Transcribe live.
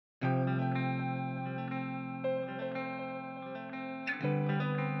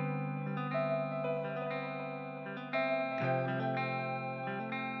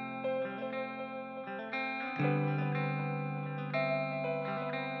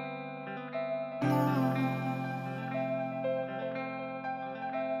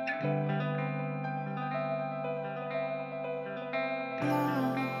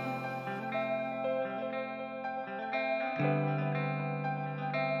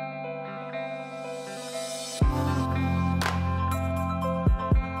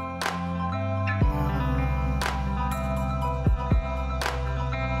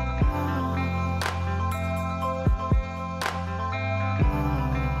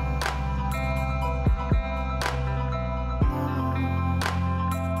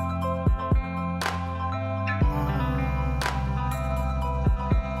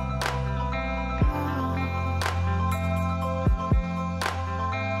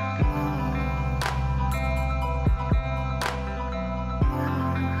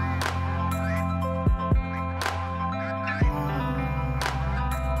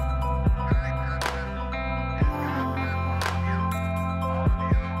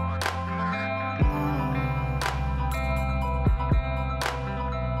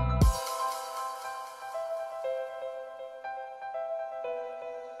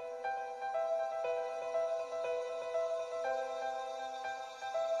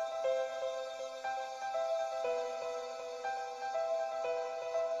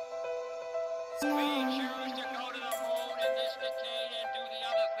We choose to go to the moon in this decade and do the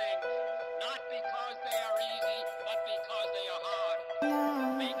other things, not because they are easy, but because they are hard.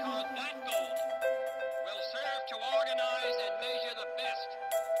 Because that goal will serve to organize and measure the best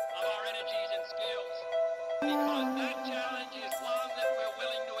of our energies and skills. Because that challenge is one that we're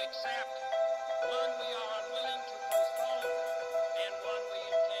willing to accept, one we are unwilling to postpone, and one we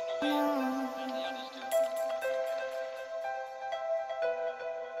intend to win.